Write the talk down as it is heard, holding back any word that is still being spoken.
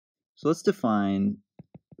So let's define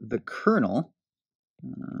the kernel.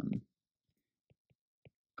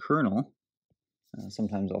 Kernel,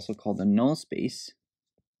 sometimes also called the null space,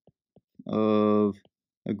 of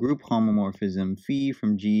a group homomorphism phi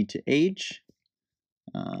from G to H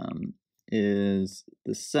is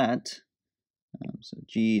the set. So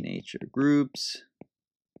G and H are groups.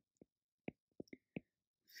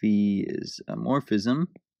 Phi is a morphism.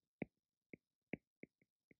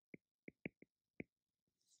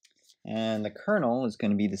 And the kernel is going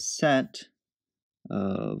to be the set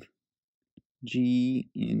of G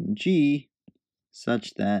in G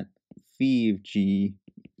such that phi of G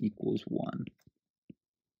equals 1.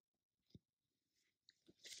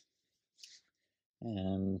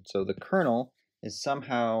 And so the kernel is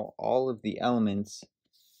somehow all of the elements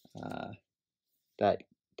that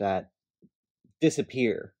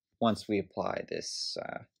disappear once we apply this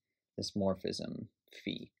this morphism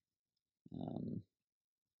phi.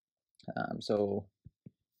 So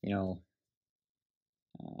you know,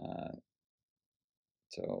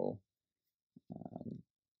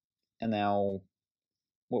 and now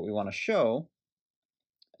what we want to show.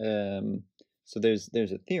 So there's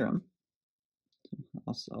a theorem.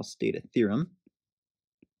 I'll state a theorem.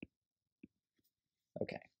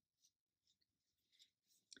 Okay.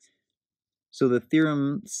 So the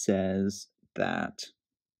theorem says that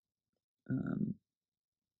the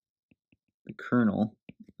kernel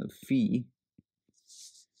of phi,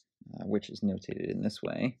 which is notated in this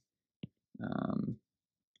way,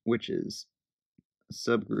 which is a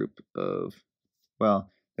subgroup of, well,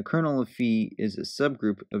 the kernel of phi is a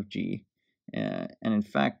subgroup of G, and in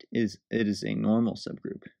fact it is a normal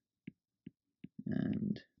subgroup,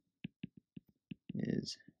 and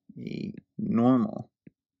is a normal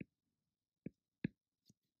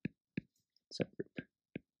subgroup.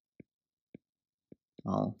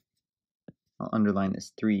 I'll underline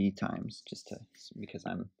this 3 times just because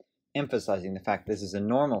I'm emphasizing the fact this is a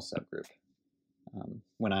normal subgroup.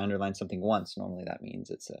 When I underline something once, normally that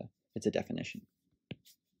means it's a definition.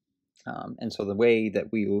 And so the way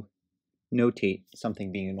that we will notate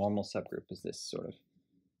something being a normal subgroup is this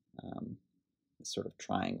sort of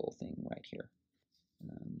triangle thing right here.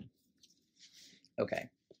 Okay,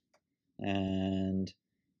 and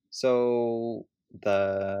so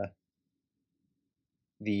the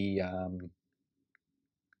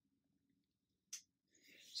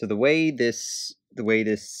way this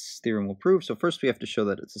theorem will prove, so first we have to show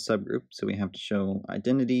that it's a subgroup. So we have to show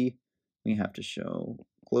identity, we have to show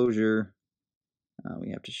closure, we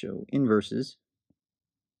have to show inverses,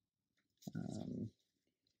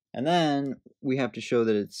 and then we have to show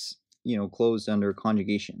that it's closed under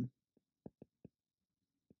conjugation.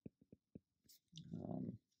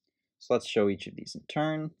 So let's show each of these in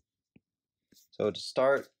turn. So to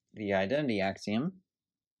start, the identity axiom.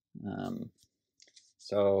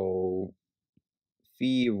 So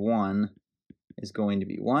phi of 1 is going to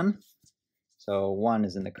be 1. So 1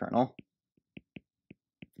 is in the kernel.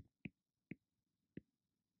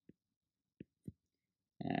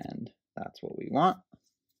 And that's what we want.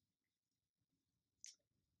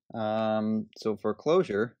 So for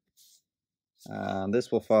closure,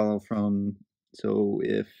 this will follow from, so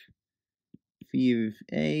if phi of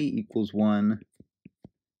A equals 1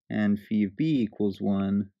 and phi of B equals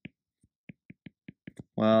 1,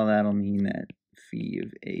 well, that'll mean that phi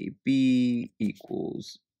of AB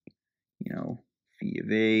equals, phi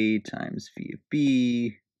of A times phi of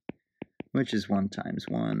B, which is 1 times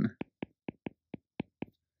 1.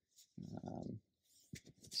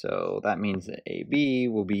 So that means that AB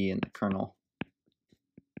will be in the kernel.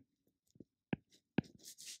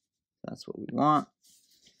 That's what we want.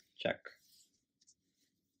 Check.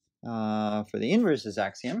 For the inverses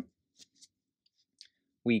axiom,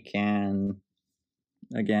 we can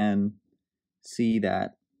again see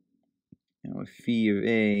that if phi of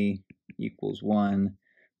A equals 1,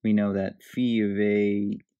 we know that phi of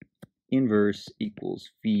A inverse equals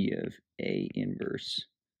phi of A inverse.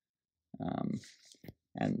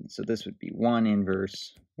 And so this would be 1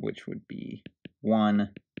 inverse, which would be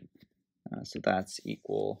 1. So that's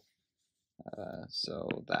equal. So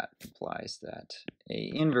that implies that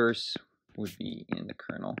A inverse would be in the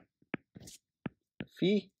kernel of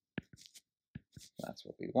phi. That's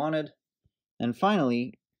what we wanted. And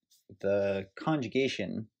finally, the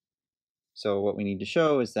conjugation. So what we need to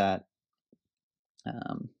show is that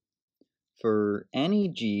for any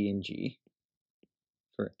G in G,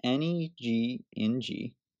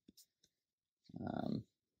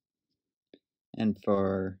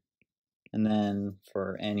 and then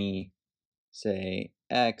for any, say,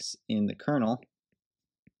 X in the kernel,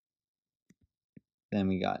 then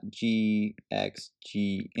we got G, X,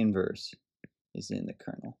 G inverse is in the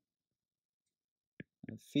kernel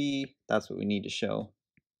of phi. That's what we need to show.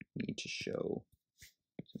 We need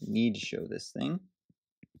to show this thing.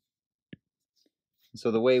 So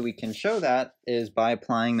the way we can show that is by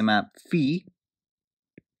applying the map phi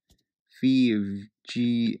of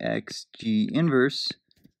G, X, G inverse.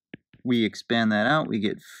 We expand that out, we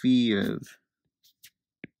get phi of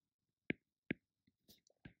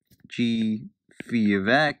G, phi of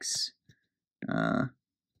X, phi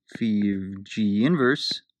of G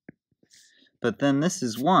inverse. But then this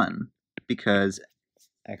is 1 because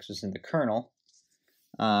X was in the kernel.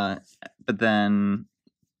 But then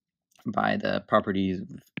by the properties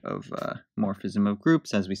of morphism of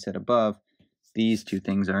groups, as we said above, these two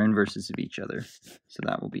things are inverses of each other. So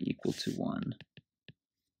that will be equal to 1.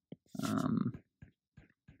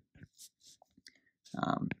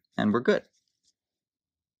 And we're good.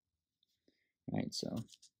 Right, so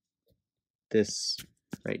this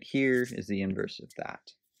right here is the inverse of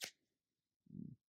that.